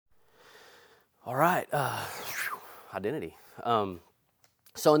All right, identity.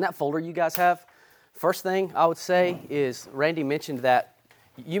 So in that folder you guys have, first thing I would say is Randy mentioned that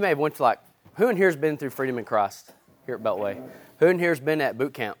you may have went to who in here has been through Freedom in Christ here at Beltway? Who in here has been at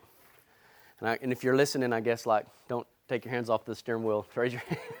boot camp? And if you're listening, I guess don't take your hands off the steering wheel. Raise your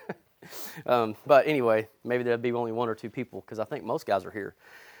hand. But anyway, maybe there'll be only one or two people because I think most guys are here.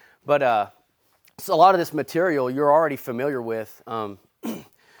 But so a lot of this material you're already familiar with.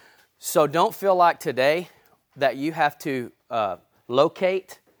 So don't feel like today that you have to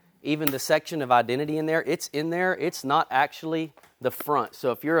locate even the section of identity in there. It's in there. It's not actually the front. So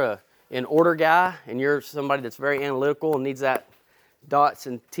if you're an order guy and you're somebody that's very analytical and needs that dots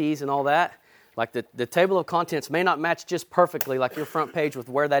and T's and all that, like the table of contents may not match just perfectly like your front page with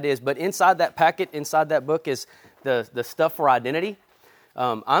where that is, but inside that packet, inside that book is the stuff for identity.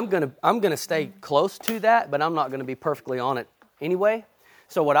 I'm gonna stay close to that, but I'm not gonna be perfectly on it anyway.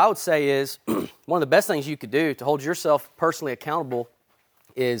 So what I would say is one of the best things you could do to hold yourself personally accountable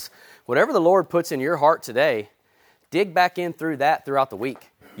is whatever the Lord puts in your heart today, dig back in through that throughout the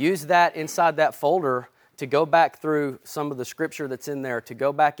week. Use that inside that folder to go back through some of the scripture that's in there, to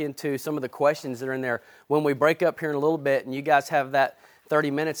go back into some of the questions that are in there. When we break up here in a little bit and you guys have that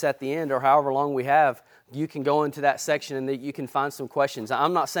 30 minutes at the end or however long we have, you can go into that section and that you can find some questions.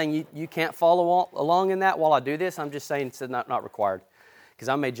 I'm not saying you can't follow along in that while I do this. I'm just saying it's not required because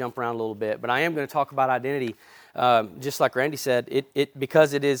I may jump around a little bit. But I am going to talk about identity. Just like Randy said,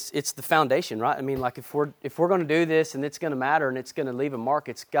 because it's the foundation, right? I mean, like if we're going to do this and it's going to matter and it's going to leave a mark,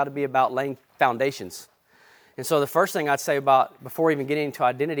 it's got to be about laying foundations. And so the first thing I'd say about before even getting into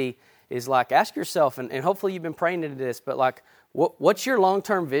identity is ask yourself, and hopefully you've been praying into this, but what's your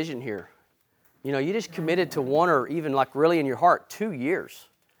long-term vision here? You just committed to one or even really in your heart 2 years.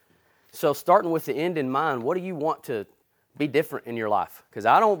 So starting with the end in mind, what do you want to be different in your life? Because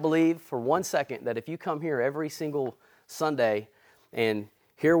I don't believe for 1 second that if you come here every single Sunday and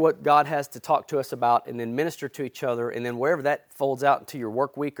hear what God has to talk to us about and then minister to each other and then wherever that folds out into your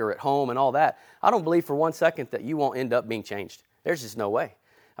work week or at home and all that, I don't believe for 1 second that you won't end up being changed. There's just no way.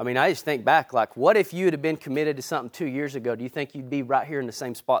 I mean, I just think back, what if you had been committed to something 2 years ago? Do you think you'd be right here in the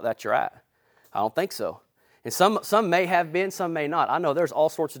same spot that you're at? I don't think so. And some may have been, some may not. I know there's all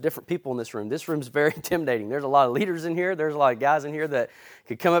sorts of different people in this room. This room's very intimidating. There's a lot of leaders in here. There's a lot of guys in here that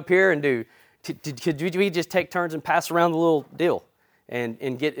could come up here and could we just take turns and pass around the little deal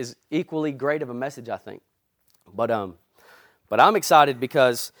and get as equally great of a message, I think. But I'm excited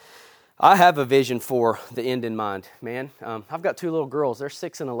because I have a vision for the end in mind, man. I've got 2 little girls. They're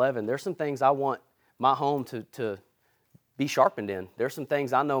 6 and 11. There's some things I want my home to be sharpened in. There's some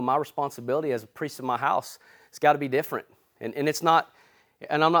things I know my responsibility as a priest in my house, it's got to be different. And it's not,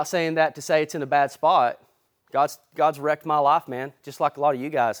 and I'm not saying that to say it's in a bad spot. God's wrecked my life, man, just like a lot of you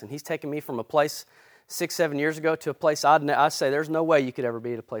guys. And He's taken me from a place 6-7 years ago to a place I'd say there's no way you could ever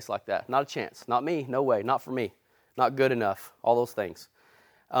be at a place like that. Not a chance. Not me. No way. Not for me. Not good enough. All those things.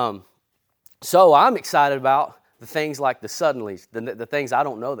 So I'm excited about the things like the suddenlies, the things I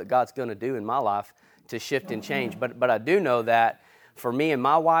don't know that God's going to do in my life to shift and change. But I do know that for me and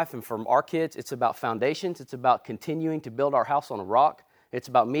my wife and for our kids, it's about foundations. It's about continuing to build our house on a rock. It's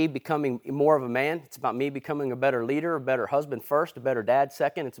about me becoming more of a man. It's about me becoming a better leader, a better husband first, a better dad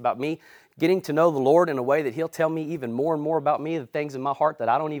second. It's about me getting to know the Lord in a way that He'll tell me even more and more about me, the things in my heart that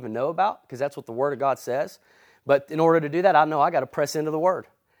I don't even know about, because that's what the Word of God says. But in order to do that, I know I got to press into the Word.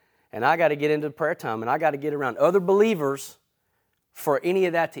 And I got to get into prayer time, and I got to get around other believers for any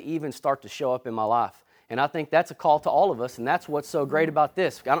of that to even start to show up in my life. And I think that's a call to all of us, and that's what's so great about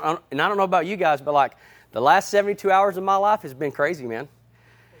this. I don't know about you guys, but the last 72 hours of my life has been crazy, man.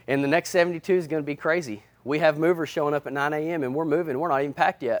 And the next 72 is going to be crazy. We have movers showing up at 9 a.m., and we're moving. We're not even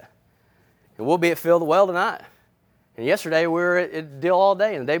packed yet. And we'll be at Fill the Well tonight. And yesterday, we were at Dill all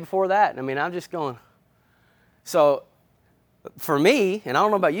day, and the day before that. I mean, I'm just going. So for me, and I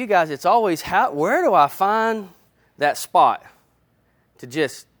don't know about you guys, it's always, where do I find that spot to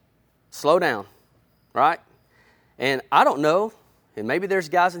just slow down, right? And I don't know, and maybe there's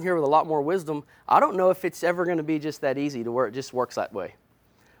guys in here with a lot more wisdom, I don't know if it's ever going to be just that easy to where it just works that way.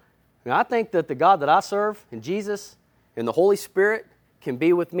 Now, I think that the God that I serve, and Jesus, and the Holy Spirit can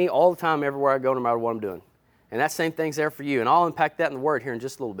be with me all the time, everywhere I go, no matter what I'm doing. And that same thing's there for you, and I'll unpack that in the Word here in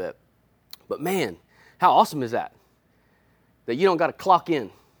just a little bit. But man, how awesome is that? That you don't got to clock in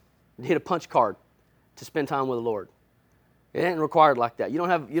and hit a punch card to spend time with the Lord. It ain't required like that. You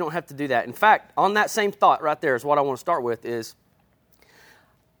don't have to do that. In fact, on that same thought right there is what I want to start with is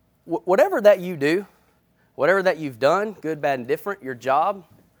whatever that you do, whatever that you've done, good, bad, and different, your job,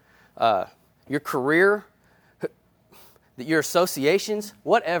 your career, your associations,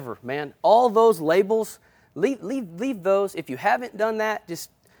 whatever, man. All those labels, leave those. If you haven't done that, just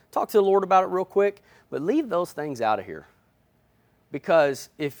talk to the Lord about it real quick, but leave those things out of here. Because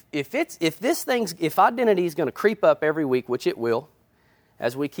if identity is going to creep up every week, which it will,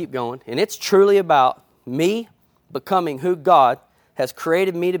 as we keep going, and it's truly about me becoming who God has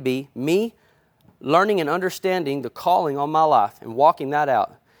created me to be, me learning and understanding the calling on my life and walking that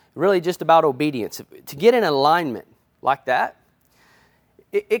out, really just about obedience. To get in alignment like that,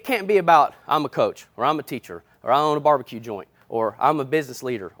 it can't be about I'm a coach, or I'm a teacher, or I own a barbecue joint, or I'm a business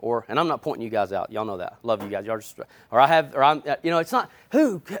leader, and I'm not pointing you guys out. Y'all know that. Love you guys. Y'all just, it's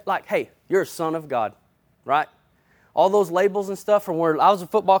not hey, you're a son of God, right? All those labels and stuff from where I was a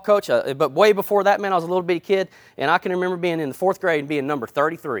football coach, but way before that, man, I was a little bitty kid, and I can remember being in the 4th grade and being number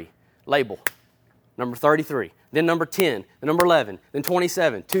 33, label, number 33, then number 10, then number 11, then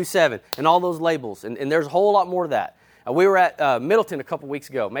 27, 27, and all those labels, and there's a whole lot more to that. We were at Middleton a couple weeks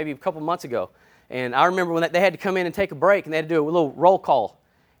ago, maybe a couple months ago, and I remember when they had to come in and take a break, and they had to do a little roll call,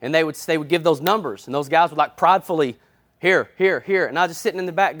 and they would give those numbers, and those guys would pridefully, here, and I was just sitting in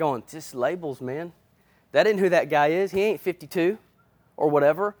the back going, just labels, man. That isn't who that guy is. He ain't 52 or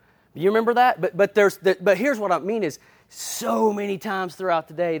whatever. You remember that? But here's what I mean is so many times throughout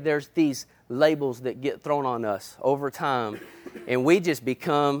the day, there's these labels that get thrown on us over time, and we just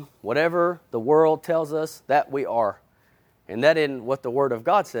become whatever the world tells us that we are. And that isn't what the Word of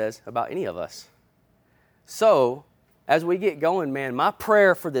God says about any of us. So, as we get going, man, my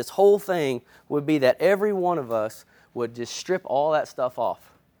prayer for this whole thing would be that every one of us would just strip all that stuff off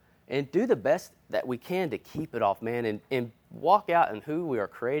and do the best that we can to keep it off, man, and walk out in who we are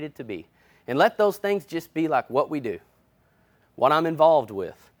created to be. And let those things just be like what we do, what I'm involved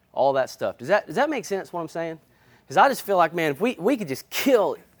with, all that stuff. Does that make sense, what I'm saying? Because I just feel like, man, if we could just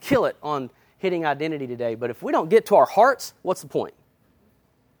kill it on hitting identity today, but if we don't get to our hearts, what's the point?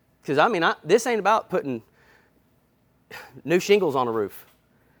 Because, this ain't about putting new shingles on a roof.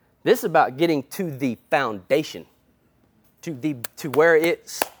 This is about getting to the foundation, to where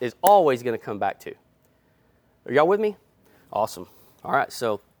it is always going to come back to. Are y'all with me? Awesome. All right,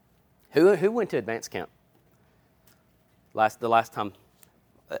 so who went to advanced camp the last time?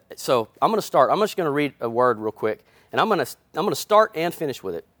 So I'm going to start. I'm just going to read a word real quick, and I'm going to start and finish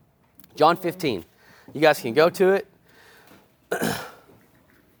with it. John 15. You guys can go to it,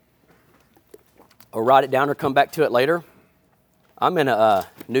 or write it down, or come back to it later. I'm in a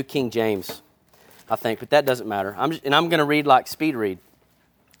New King James, I think, but that doesn't matter. I'm going to read like speed read,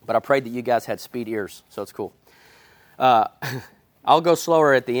 but I prayed that you guys had speed ears, so it's cool. I'll go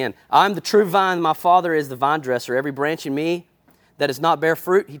slower at the end. I'm the true vine, my Father is the vine dresser. Every branch in me that does not bear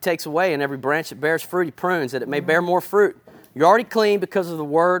fruit, he takes away, and every branch that bears fruit, he prunes, that it may bear more fruit. You're already clean because of the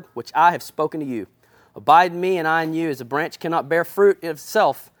word which I have spoken to you. Abide in me, and I in you, as a branch cannot bear fruit of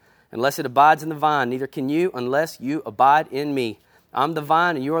itself unless it abides in the vine. Neither can you unless you abide in me. I'm the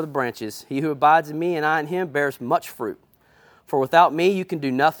vine, and you are the branches. He who abides in me, and I in him, bears much fruit. For without me you can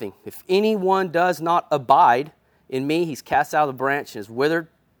do nothing. If anyone does not abide in me, he's cast out of the branch and is withered.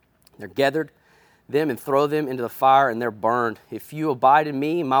 They're gathered them and throw them into the fire, and they're burned. If you abide in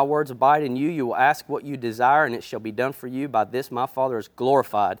me, and my words abide in you, you will ask what you desire, and it shall be done for you. By this my Father is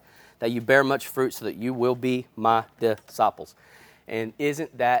glorified, that you bear much fruit, so that you will be my disciples. And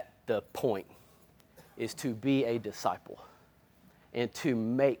isn't that the point? Is to be a disciple, and to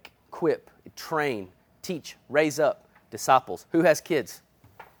make, equip, train, teach, raise up disciples. Who has kids?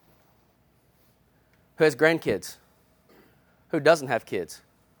 Who has grandkids? Who doesn't have kids?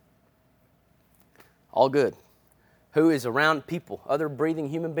 All good. Who is around people, other breathing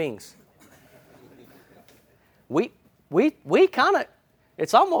human beings? We kind of,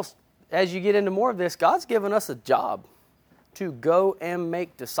 it's almost, as you get into more of this, God's given us a job to go and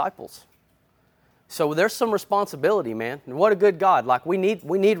make disciples. So there's some responsibility, man. And what a good God. Like we need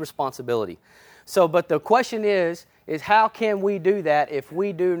responsibility. So, but the question is how can we do that if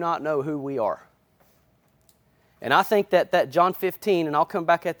we do not know who we are? And I think that John 15, and I'll come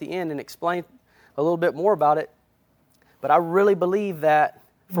back at the end and explain a little bit more about it. But I really believe that,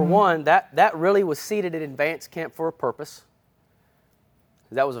 for one, that really was seated at advanced camp for a purpose.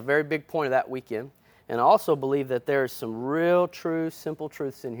 That was a very big point of that weekend. And I also believe that there's some real, true, simple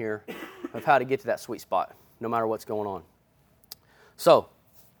truths in here of how to get to that sweet spot, no matter what's going on. So,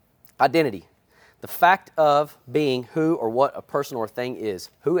 identity. The fact of being who or what a person or thing is.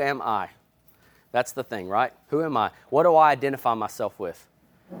 Who am I? That's the thing, right? Who am I? What do I identify myself with?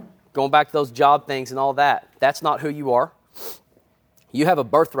 Going back to those job things and all that, that's not who you are. You have a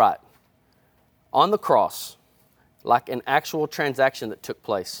birthright on the cross, like an actual transaction that took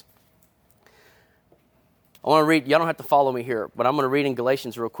place. I want to read, y'all don't have to follow me here, but I'm going to read in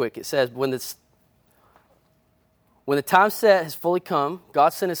Galatians real quick. It says, when the time set has fully come, God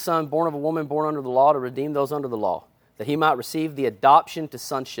sent his Son, born of a woman, born under the law, to redeem those under the law, that he might receive the adoption to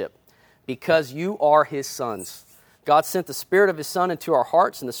sonship, because you are his sons. God sent the Spirit of his Son into our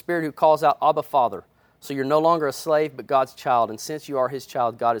hearts, and the Spirit who calls out, Abba, Father. So you're no longer a slave, but God's child. And since you are his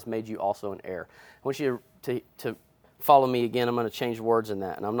child, God has made you also an heir. I want you to follow me again. I'm going to change words in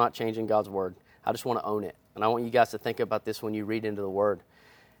that, and I'm not changing God's word. I just want to own it. And I want you guys to think about this when you read into the word.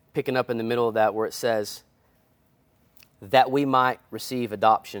 Picking up in the middle of that where it says, that we might receive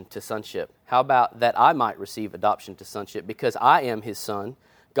adoption to sonship. How about that I might receive adoption to sonship? Because I am his son.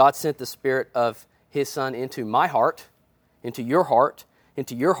 God sent the Spirit of his Son into my heart, into your heart,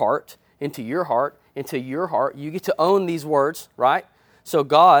 into your heart, into your heart, into your heart. You get to own these words, right? So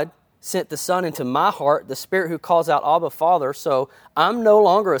God sent the Son into my heart, the Spirit who calls out, Abba, Father. So I'm no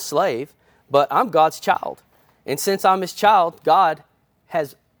longer a slave, but I'm God's child. And since I'm his child, God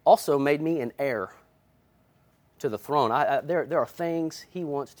has also made me an heir to the throne. There are things he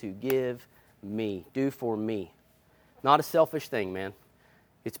wants to give me, do for me. Not a selfish thing, man.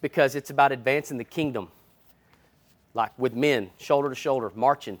 It's because it's about advancing the kingdom. Like with men, shoulder to shoulder,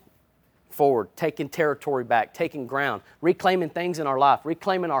 marching forward, taking territory back, taking ground, reclaiming things in our life,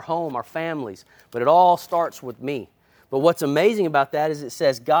 reclaiming our home, our families. But it all starts with me. But what's amazing about that is it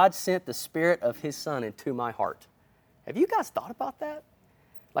says, God sent the Spirit of his Son into my heart. Have you guys thought about that?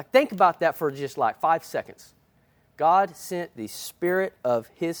 Like, think about that for just like 5 seconds. God sent the Spirit of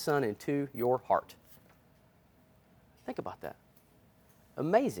his Son into your heart. Think about that.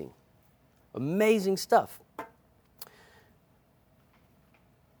 Amazing. Amazing stuff.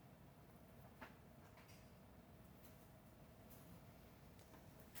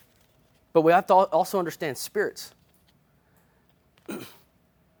 But we have to also understand spirits.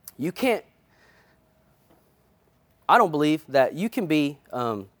 You can't, I don't believe that you can be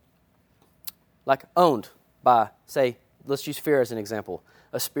like owned by, say, let's use fear as an example,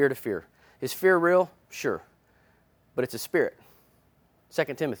 a spirit of fear. Is fear real? Sure. But it's a spirit. 2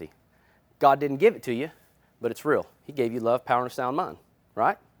 Timothy. God didn't give it to you, but it's real. He gave you love, power, and a sound mind,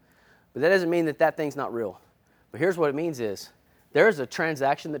 right? But that doesn't mean that that thing's not real. But here's what it means is, there is a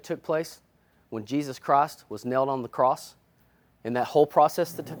transaction that took place when Jesus Christ was nailed on the cross, and that whole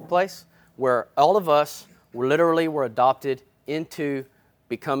process that took place, where all of us were adopted into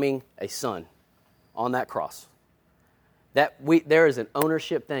becoming a son on that cross. There is an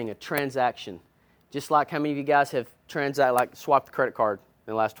ownership thing, a transaction. Just like how many of you guys have swapped a credit card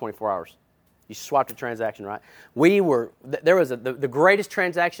in the last 24 hours? You swapped a transaction, right? There was the greatest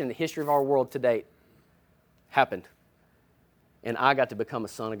transaction in the history of our world to date happened. And I got to become a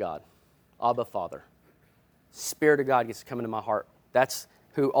son of God. Abba, Father. Spirit of God gets to come into my heart. That's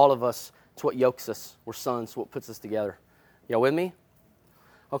who all of us, it's what yokes us. We're sons, what puts us together. Y'all with me?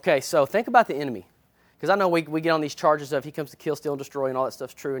 Okay, so think about the enemy. Because I know we get on these charges of he comes to kill, steal, and destroy, and all that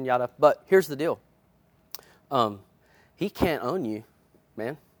stuff's true and yada. But here's the deal. He can't own you,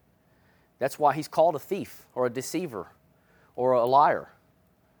 man. That's why he's called a thief or a deceiver or a liar.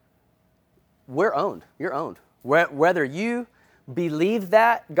 We're owned. You're owned. Whether you believe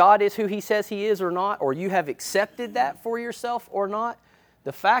that God is who he says he is or not, or you have accepted that for yourself or not,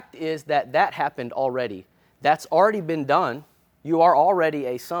 the fact is that happened already. That's already been done. You are already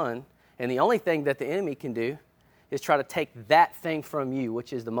a son, and the only thing that the enemy can do is try to take that thing from you,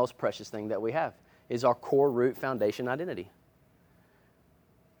 which is the most precious thing that we have, is our core root foundation identity.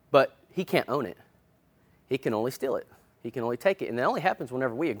 But he can't own it. He can only steal it. He can only take it. And that only happens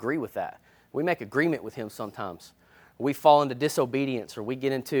whenever we agree with that. We make agreement with him sometimes. We fall into disobedience, or we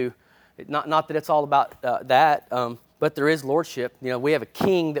get into, not that it's all about that, but there is lordship. You know, we have a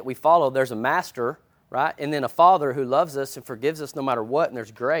king that we follow. There's a master, right? And then a father who loves us and forgives us no matter what, and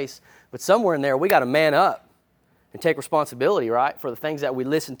there's grace. But somewhere in there, we got to man up and take responsibility, right, for the things that we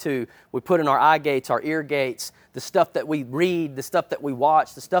listen to, we put in our eye gates, our ear gates, the stuff that we read, the stuff that we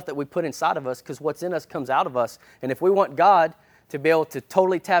watch, the stuff that we put inside of us, because what's in us comes out of us. And if we want God to be able to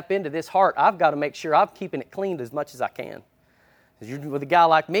totally tap into this heart, I've got to make sure I'm keeping it cleaned as much as I can. Because you're with a guy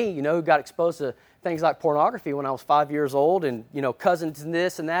like me, you know, who got exposed to things like pornography when I was 5 years old, and, you know, cousins and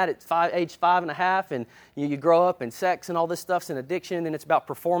this and that at age 5.5, and you grow up and sex and all this stuff's an addiction, and it's about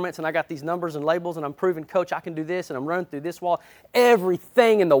performance, and I got these numbers and labels, and I'm proving, coach, I can do this, and I'm running through this wall.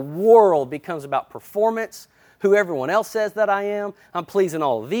 Everything in the world becomes about performance, who everyone else says that I am. I'm pleasing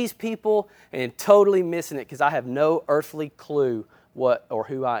all of these people, and totally missing it because I have no earthly clue what or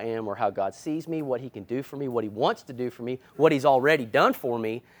who I am or how God sees me, what he can do for me, what he wants to do for me, what he's already done for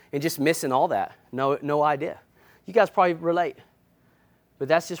me, and just missing all that. No idea. You guys probably relate. But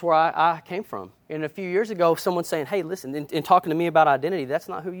that's just where I came from. And a few years ago, someone saying, hey, listen, and talking to me about identity, that's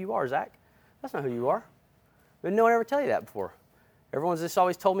not who you are, Zach. That's not who you are. But no one ever tell you that before. Everyone's just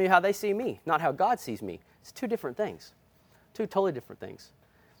always told me how they see me, not how God sees me. It's two different things. Two totally different things.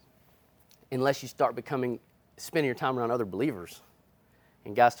 Unless you start spending your time around other believers,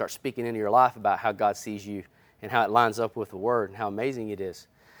 and God starts speaking into your life about how God sees you and how it lines up with the Word and how amazing it is.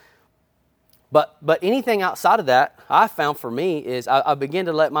 But anything outside of that, I found for me is I begin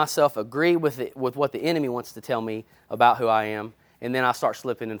to let myself agree with what the enemy wants to tell me about who I am, and then I start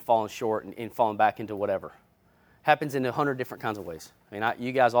slipping and falling short and falling back into whatever. Happens in 100 different kinds of ways. I mean,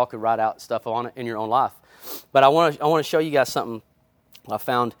 you guys all could write out stuff on it in your own life. But I want to show you guys something I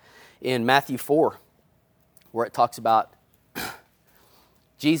found in Matthew 4, where it talks about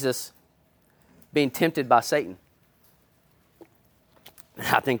Jesus being tempted by Satan.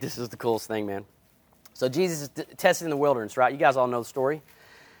 I think this is the coolest thing, man. So Jesus is tested in the wilderness, right? You guys all know the story.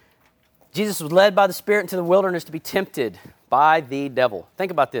 Jesus was led by the Spirit into the wilderness to be tempted by the devil. Think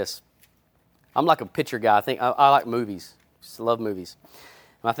about this. I'm like a picture guy. I like movies. Just love movies.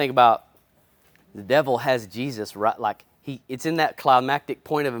 When I think about the devil has Jesus, right? Like it's in that climactic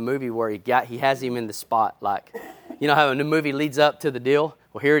point of a movie where he has him in the spot. Like, you know how a new movie leads up to the deal?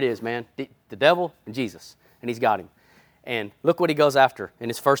 Well, here it is, man. The devil and Jesus, and he's got him. And look what he goes after in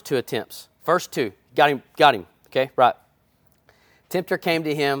his first two attempts. First two, got him. Okay, right. Tempter came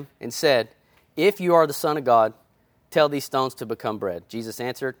to him and said, "If you are the Son of God, tell these stones to become bread." Jesus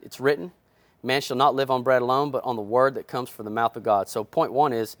answered, "It's written, man shall not live on bread alone, but on the word that comes from the mouth of God." So point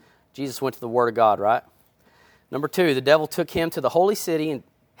one is, Jesus went to the Word of God, right? Number two, the devil took him to the holy city and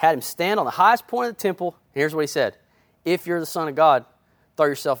had him stand on the highest point of the temple. And here's what he said: "If you're the Son of God, throw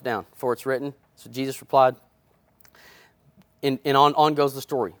yourself down, for it's written." So Jesus replied, and on goes the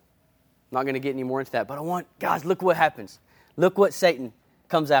story. I'm not going to get any more into that, but guys, look what happens. Look what Satan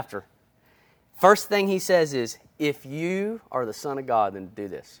comes after. First thing he says is, if you are the Son of God, then do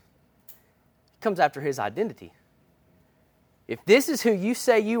this. He comes after his identity. If this is who you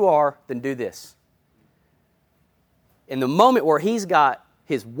say you are, then do this. In the moment where he's got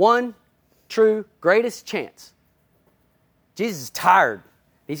his one true greatest chance, Jesus is tired.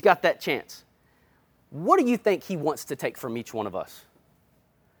 He's got that chance. What do you think he wants to take from each one of us?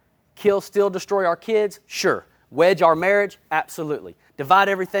 Kill, steal, destroy our kids? Sure. Wedge our marriage? Absolutely. Divide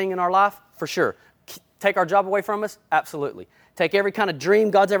everything in our life? For sure. Take our job away from us? Absolutely. Take every kind of dream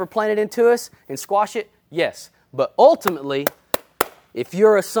God's ever planted into us and squash it? Yes. But ultimately, if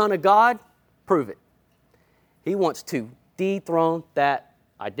you're a son of God, prove it. He wants to dethrone that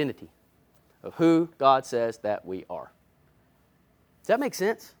identity of who God says that we are. Does that make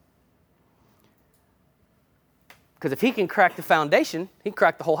sense? Because if he can crack the foundation, he can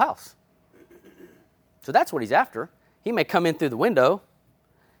crack the whole house. So that's what he's after. He may come in through the window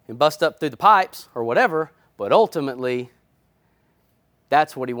and bust up through the pipes or whatever, but ultimately,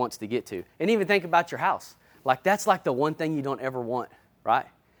 that's what he wants to get to. And even think about your house. Like, that's like the one thing you don't ever want, right?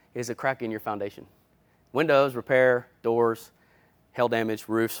 Is a crack in your foundation. Windows, repair, doors, hail damage,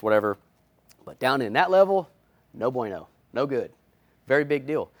 roofs, whatever. But down in that level, no bueno, no good. Very big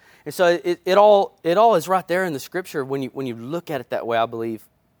deal. And so it all is right there in the Scripture when you look at it that way. I believe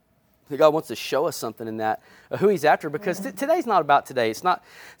that God wants to show us something in that, who He's after, because today's not about today. It's not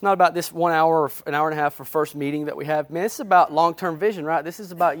about this 1 hour or an hour and a half for first meeting that we have. Man, this is about long-term vision, right? This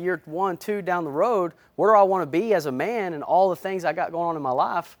is about year 1, 2 down the road. Where do I want to be as a man and all the things I got going on in my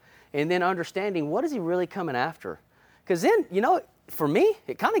life, and then understanding what is He really coming after. Because then, for me,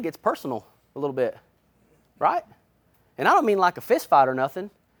 it kind of gets personal a little bit, right? And I don't mean like a fist fight or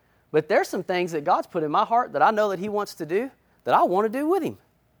nothing. But there's some things that God's put in my heart that I know that He wants to do that I want to do with Him.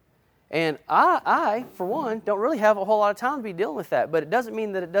 And I, for one, don't really have a whole lot of time to be dealing with that. But it doesn't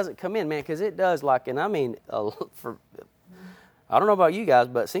mean that it doesn't come in, man, because it does. I don't know about you guys,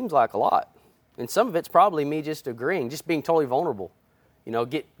 but it seems like a lot. And some of it's probably me just agreeing, just being totally vulnerable,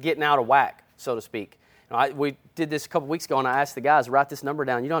 getting out of whack, so to speak. We did this a couple weeks ago, and I asked the guys, write this number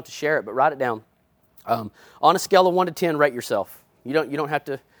down. You don't have to share it, but write it down. On a scale of 1 to 10, rate yourself. You don't have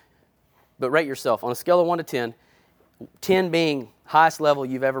to. But rate yourself on a scale of 1 to 10, 10 being highest level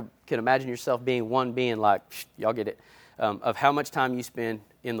you've ever can imagine yourself being, 1 being like, y'all get it, of how much time you spend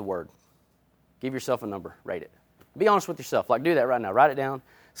in the Word. Give yourself a number, rate it. Be honest with yourself. Do that right now. Write it down.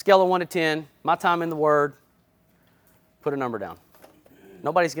 Scale of 1 to 10, my time in the Word, put a number down.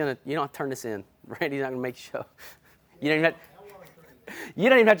 Nobody's going to, you don't have to turn this in. Randy's not going to make you show. You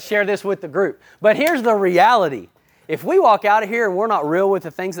don't even have to share this with the group. But here's the reality. If we walk out of here and we're not real with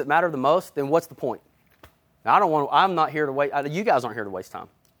the things that matter the most, then what's the point? Now, I'm not here to waste, you guys aren't here to waste time.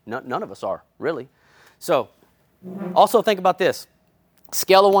 None of us are, really. So, also think about this.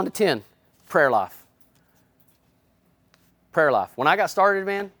 Scale of 1 to 10, prayer life. Prayer life. When I got started,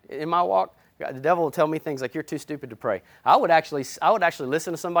 man, in my walk, the devil will tell me things like, you're too stupid to pray. I would actually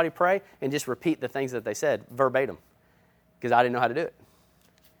listen to somebody pray and just repeat the things that they said verbatim because I didn't know how to do it.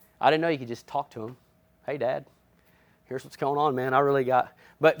 I didn't know you could just talk to them. Hey, Dad, here's what's going on, man. I really got...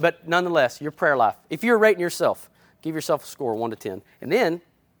 But nonetheless, your prayer life. If you're rating yourself, give yourself a score, 1 to 10. And then,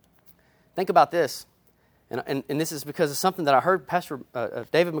 think about this. And this is because of something that I heard Pastor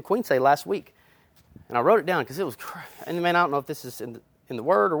David McQueen say last week. And I wrote it down because it was... And man, I don't know if this is in the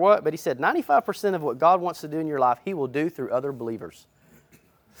Word or what, but he said 95% of what God wants to do in your life, He will do through other believers.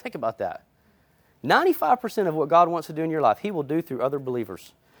 Think about that. 95% of what God wants to do in your life, He will do through other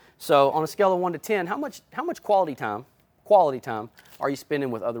believers. So on a scale of 1 to 10, how much quality time are you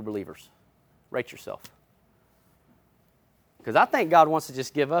spending with other believers? Rate yourself. Because I think God wants to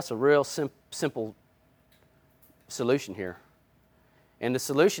just give us a real simple solution here. And the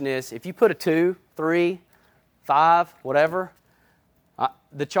solution is, if you put a 2, 3, 5, whatever,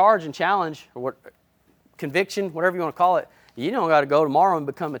 the charge and challenge, or conviction, whatever you want to call it, you don't got to go tomorrow and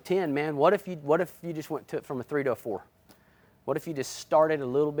become a 10, man. What if you just went from a 3 to a 4? What if you just started a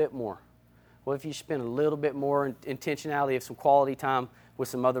little bit more? What if you spent a little bit more intentionality of some quality time with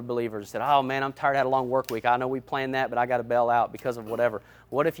some other believers and said, oh, man, I'm tired, I had a long work week. I know we planned that, but I got to bail out because of whatever.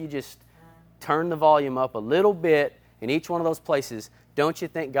 What if you just turn the volume up a little bit in each one of those places? Don't you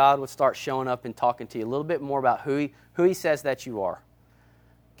think God would start showing up and talking to you a little bit more about who He says that you are?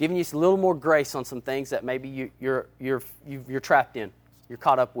 Giving you a little more grace on some things that maybe you're trapped in, you're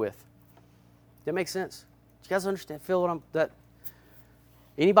caught up with. Does that make sense? Do you guys understand? Feel what that?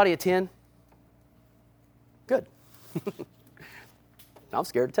 Anybody a 10? Good. I'm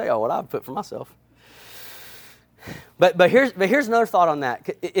scared to tell y'all what I would put for myself. But here's another thought on that,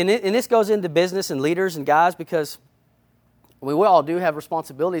 and this goes into business and leaders and guys, because we all do have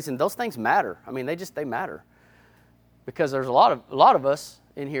responsibilities, and those things matter. I mean, they matter, because there's a lot of us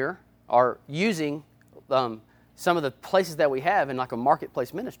in here are using some of the places that we have in like a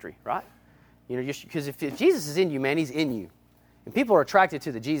marketplace ministry, right? You know, because if Jesus is in you, man, He's in you. And people are attracted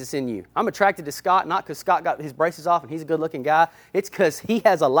to the Jesus in you. I'm attracted to Scott, not because Scott got his braces off and he's a good-looking guy. It's because he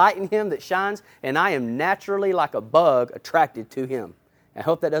has a light in him that shines, and I am naturally like a bug attracted to him. I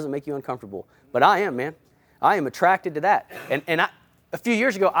hope that doesn't make you uncomfortable. But I am, man. I am attracted to that. And a few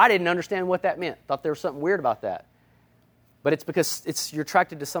years ago, I didn't understand what that meant. Thought there was something weird about that. But it's because you're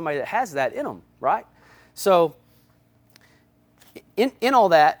attracted to somebody that has that in them, right? So in all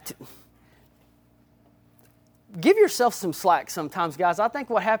that... Give yourself some slack sometimes, guys. I think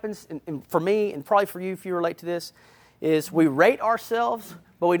what happens, and for me, and probably for you if you relate to this, is we rate ourselves,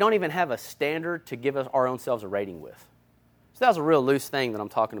 but we don't even have a standard to give us our own selves a rating with. So that was a real loose thing that I'm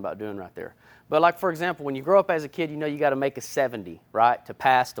talking about doing right there. But like, for example, when you grow up as a kid, you know you got to make a 70, right, to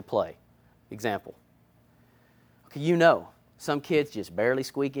pass, to play. Example. Okay, you know, some kids just barely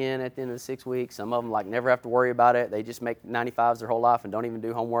squeak in at the end of the 6 weeks. Some of them like never have to worry about it. They just make 95s their whole life and don't even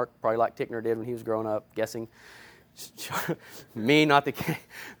do homework, probably like Tickner did when he was growing up, guessing. Me, not the kid.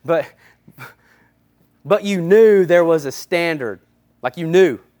 But you knew there was a standard. Like you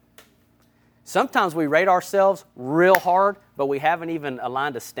knew. Sometimes we rate ourselves real hard, but we haven't even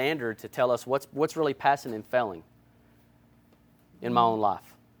aligned a standard to tell us what's really passing and failing in my own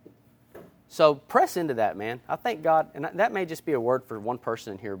life. So press into that, man. I thank God, and that may just be a word for one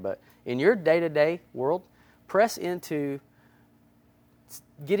person in here, but in your day-to-day world, press into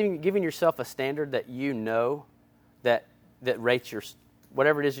giving yourself a standard that you know that rates your,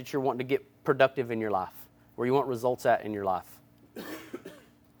 whatever it is that you're wanting to get productive in your life, where you want results at in your life.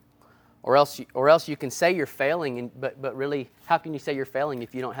 Or else you can say you're failing, but really, how can you say you're failing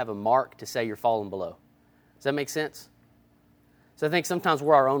if you don't have a mark to say you're falling below? Does that make sense? So I think sometimes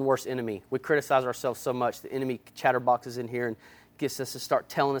we're our own worst enemy. We criticize ourselves so much. The enemy chatterboxes in here and gets us to start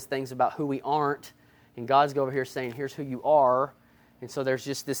telling us things about who we aren't. And God's over here saying, here's who you are. And so there's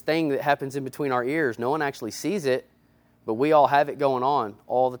just this thing that happens in between our ears. No one actually sees it, but we all have it going on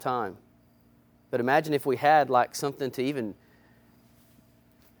all the time. But imagine if we had like something to even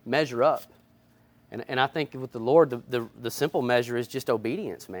measure up. And I think with the Lord, the simple measure is just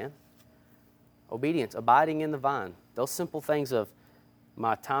obedience, man. Obedience, abiding in the vine. Those simple things of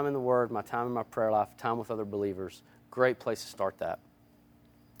my time in the Word, my time in my prayer life, time with other believers. Great place to start that.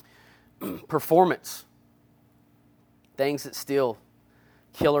 Performance. Things that still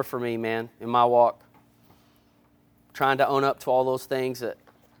killer for me, man, in my walk. Trying to own up to all those things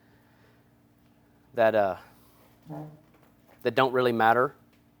that don't really matter.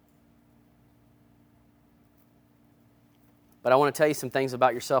 But I want to tell you some things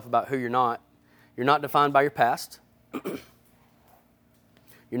about yourself, about who you're not. You're not defined by your past.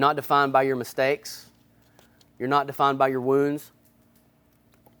 You're not defined by your mistakes. You're not defined by your wounds.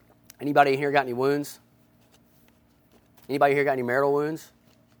 Anybody in here got any wounds? Anybody here got any marital wounds?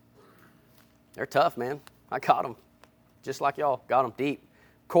 They're tough, man. I got them. Just like y'all. Got them deep.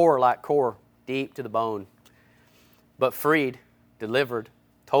 Core, deep to the bone. But freed, delivered,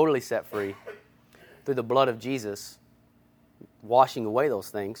 totally set free through the blood of Jesus, washing away those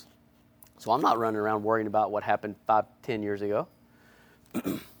things. So I'm not running around worrying about what happened 5-10 years ago.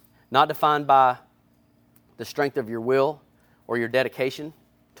 Not defined by the strength of your will or your dedication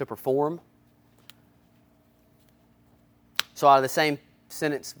to perform. So out of the same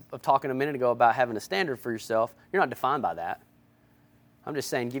sentence of talking a minute ago about having a standard for yourself, you're not defined by that. I'm just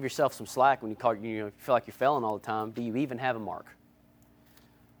saying, give yourself some slack when you feel like you're failing all the time. Do you even have a mark?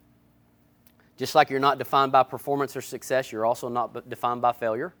 Just like you're not defined by performance or success, you're also not defined by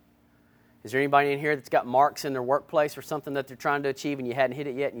failure. Is there anybody in here that's got marks in their workplace or something that they're trying to achieve and you hadn't hit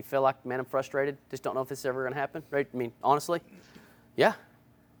it yet and you feel like, man, I'm frustrated, just don't know if this is ever going to happen? Right? I mean, honestly, yeah.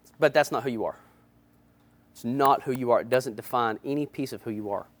 But that's not who you are. It's not who you are. It doesn't define any piece of who you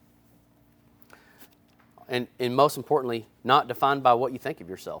are. And most importantly, not defined by what you think of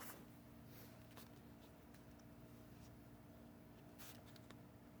yourself.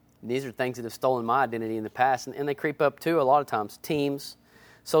 These are things that have stolen my identity in the past, and they creep up too a lot of times. Teams,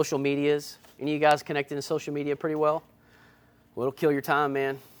 social medias. Any of you guys connected in social media pretty well? Well, it'll kill your time,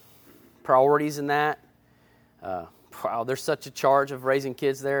 man. Priorities in that. Wow, there's such a charge of raising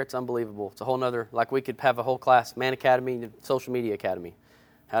kids there. It's unbelievable. It's a whole nother, like we could have a whole class, Man Academy and Social Media Academy.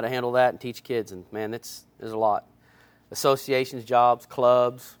 How to handle that and teach kids. And man, there's a lot. Associations, jobs,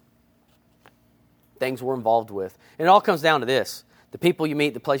 clubs, things we're involved with. And it all comes down to this. The people you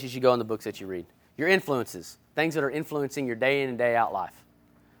meet, the places you go, and the books that you read. Your influences, things that are influencing your day in and day out life.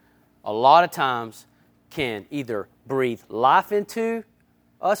 A lot of times can either breathe life into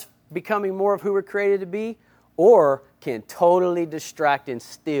us becoming more of who we're created to be, or can totally distract and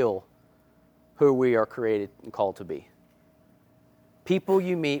steal who we are created and called to be. People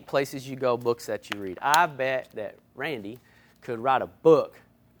you meet, places you go, books that you read. I bet that Randy could write a book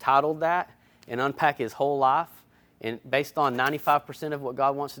titled that and unpack his whole life. And based on 95% of what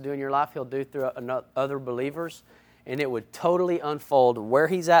God wants to do in your life, he'll do through other believers. And it would totally unfold where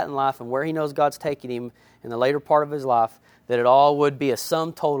he's at in life and where he knows God's taking him in the later part of his life, that it all would be a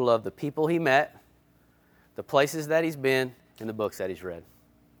sum total of the people he met, the places that he's been, and the books that he's read.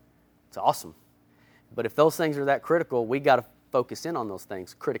 It's awesome. But if those things are that critical, we got to focus in on those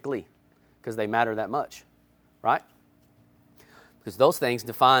things critically because they matter that much, right? Because those things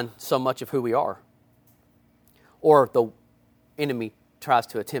define so much of who we are. Or the enemy tries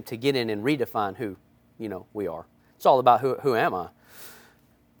to attempt to get in and redefine who, we are. It's all about who am I?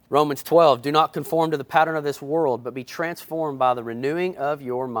 Romans 12, do not conform to the pattern of this world, but be transformed by the renewing of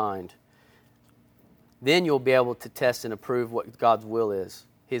your mind. Then you'll be able to test and approve what God's will is,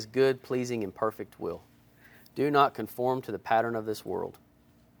 his good, pleasing, and perfect will. Do not conform to the pattern of this world.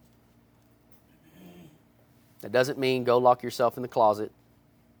 That doesn't mean go lock yourself in the closet.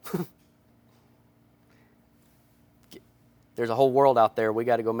 There's a whole world out there we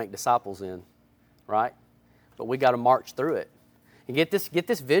got to go make disciples in, right? But we got to march through it. And get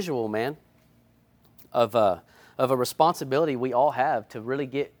this visual, man, of a responsibility we all have to really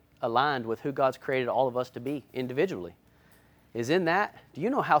get aligned with who God's created all of us to be individually. Is in that, do you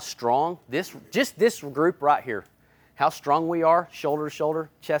know how strong this group right here, how strong we are, shoulder to shoulder,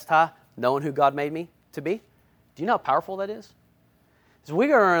 chest high, knowing who God made me to be? Do you know how powerful that is? So we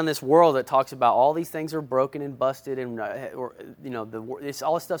go around this world that talks about all these things are broken and busted, and all this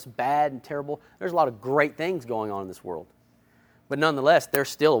stuff's bad and terrible. There's a lot of great things going on in this world, but nonetheless, there's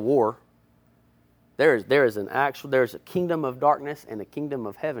still a war. There's a kingdom of darkness and a kingdom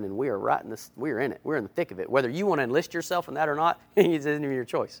of heaven, and we are right in this. We're in it. We're in the thick of it. Whether you want to enlist yourself in that or not, it isn't even your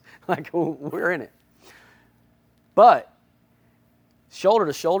choice. Like we're in it. But shoulder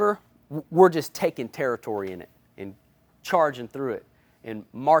to shoulder, we're just taking territory in it and charging through it and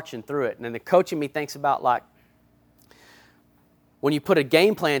marching through it. And then the coach in me thinks about like when you put a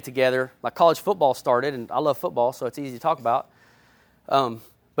game plan together, like college football started, and I love football, so it's easy to talk about.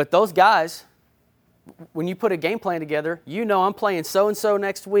 But those guys, when you put a game plan together, I'm playing so-and-so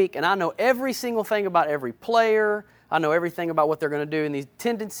next week, and I know every single thing about every player. I know everything about what they're going to do in these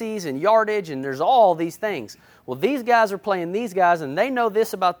tendencies and yardage, and there's all these things. Well, these guys are playing these guys, and they know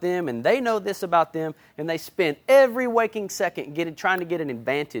this about them, and they know this about them, and they spend every waking second trying to get an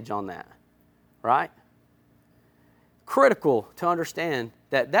advantage on that, right? Critical to understand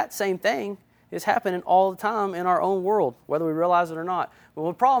that same thing is happening all the time in our own world, whether we realize it or not. But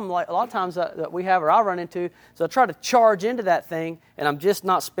the problem, like a lot of times that we have or I run into, is I try to charge into that thing, and I'm just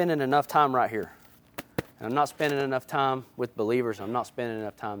not spending enough time right here. And I'm not spending enough time with believers. I'm not spending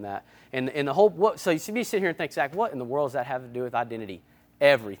enough time that. And the whole, so you see me sit here and think, Zach, what in the world does that have to do with identity?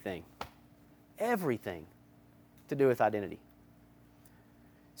 Everything. Everything to do with identity.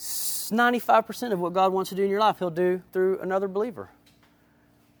 95% of what God wants to do in your life, He'll do through another believer.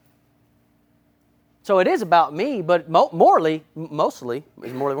 So it is about me, but mostly,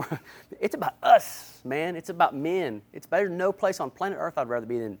 it's about us, man. It's about men. There's no place on planet Earth I'd rather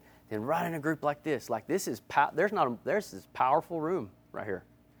be than right in a group like this. Like this is there's this powerful room right here,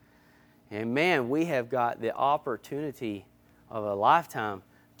 and man, we have got the opportunity of a lifetime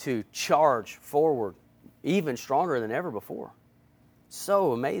to charge forward, even stronger than ever before.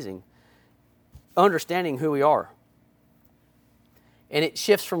 So amazing, understanding who we are, and it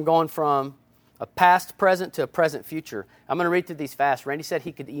shifts from going from a past present to a present future. I'm going to read through these fast. Randy said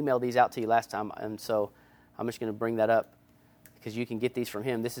he could email these out to you last time, and so I'm just going to bring that up because you can get these from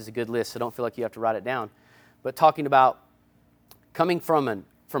him. This is a good list, so don't feel like you have to write it down. But talking about coming from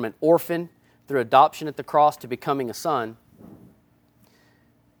an orphan through adoption at the cross to becoming a son,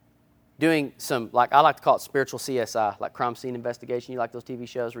 doing some, like I like to call it spiritual CSI, like crime scene investigation. You like those TV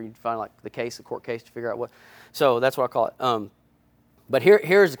shows where you find like the court case to figure out what. So that's what I call it. But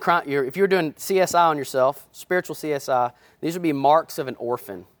here's the crime. If you're doing CSI on yourself, spiritual CSI, these would be marks of an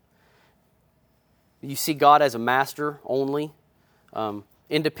orphan. You see God as a master only,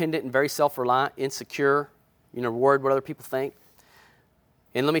 independent and very self-reliant, insecure, worried what other people think.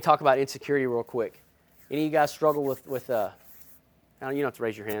 And let me talk about insecurity real quick. Any of you guys struggle with you don't have to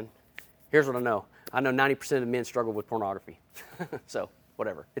raise your hand. Here's what I know. I know 90% of men struggle with pornography. So,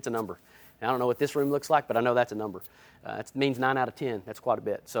 whatever. It's a number. And I don't know what this room looks like, but I know that's a number. It means 9 out of 10. That's quite a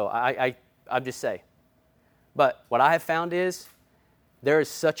bit. So, I just say. But what I have found is there is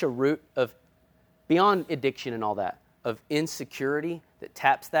such a root of, beyond addiction and all that, of insecurity that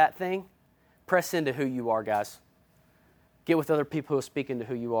taps that thing. Press into who you are, guys. Get with other people who are speaking to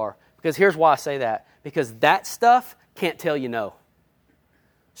who you are. Because here's why I say that. Because that stuff can't tell you no.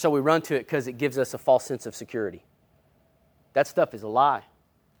 So we run to it because it gives us a false sense of security. That stuff is a lie.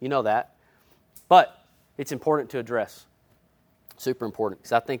 You know that. But it's important to address. Super important.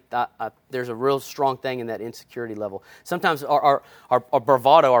 Because I think there's a real strong thing in that insecurity level. Sometimes our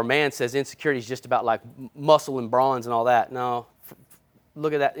bravado, our man says insecurity is just about like muscle and bronze and all that. No.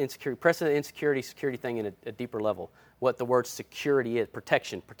 Look at that insecurity. Press the security thing in a deeper level. What the word security is.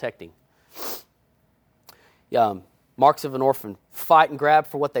 Protection. Protecting. Marks of an orphan. Fight and grab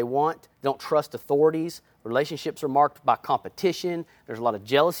for what they want. Don't trust authorities. Relationships are marked by competition. There's a lot of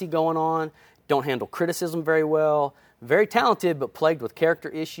jealousy going on. Don't handle criticism very well. Very talented, but plagued with character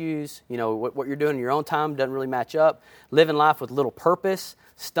issues. What you're doing in your own time doesn't really match up. Living life with little purpose.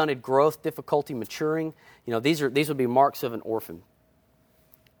 Stunted growth, difficulty maturing. These would be marks of an orphan.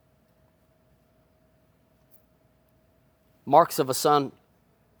 Marks of a son,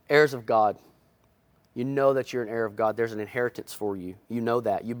 heirs of God. You know that you're an heir of God. There's an inheritance for you. You know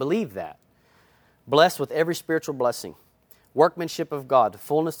that. You believe that. Blessed with every spiritual blessing. Workmanship of God, the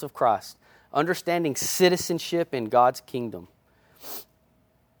fullness of Christ. Understanding citizenship in God's kingdom.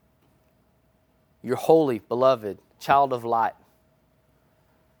 You're holy, beloved, child of light.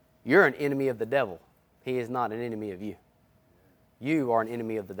 You're an enemy of the devil. He is not an enemy of you. You are an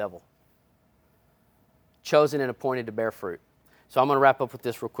enemy of the devil. Chosen and appointed to bear fruit. So I'm going to wrap up with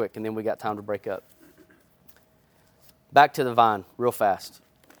this real quick, and then we got time to break up. Back to the vine, real fast.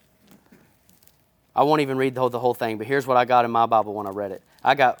 I won't even read the whole thing, but here's what I got in my Bible when I read it.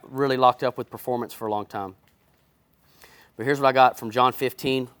 I got really locked up with performance for a long time. But here's what I got from John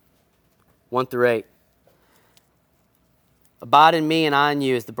 15, 1 through 8. Abide in me and I in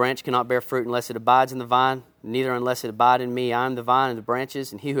you, as the branch cannot bear fruit unless it abides in the vine, neither unless it abide in me. I am the vine and the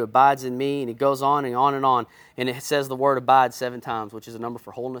branches, and he who abides in me, and it goes on and on and on. And it says the word abide 7 times, which is a number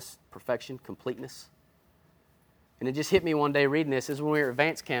for wholeness, perfection, completeness. And it just hit me one day reading this. This is when we were at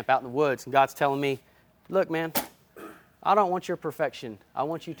Advance Camp out in the woods, and God's telling me, look, man, I don't want your perfection. I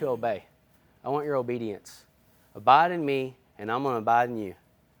want you to obey. I want your obedience. Abide in me, and I'm going to abide in you.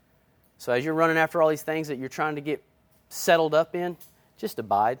 So as you're running after all these things that you're trying to get settled up in, just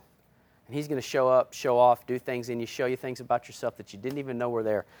abide. And he's going to show up, show off, do things in you, show you things about yourself that you didn't even know were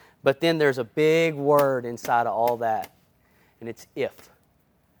there. But then there's a big word inside of all that, and it's if.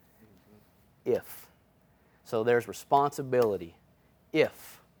 If. So there's responsibility.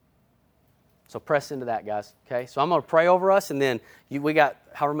 If. So press into that, guys. Okay? So I'm going to pray over us, and then we got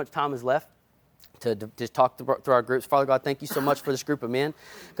however much time is left. to just talk through our groups. Father God, thank you so much for this group of men.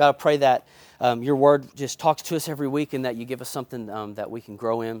 God, I pray that your word just talks to us every week and that you give us something that we can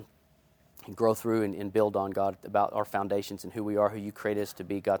grow in and grow through and build on, God, about our foundations and who we are, who you created us to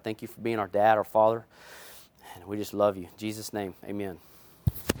be. God, thank you for being our dad, our father, and we just love you. In Jesus' name, amen.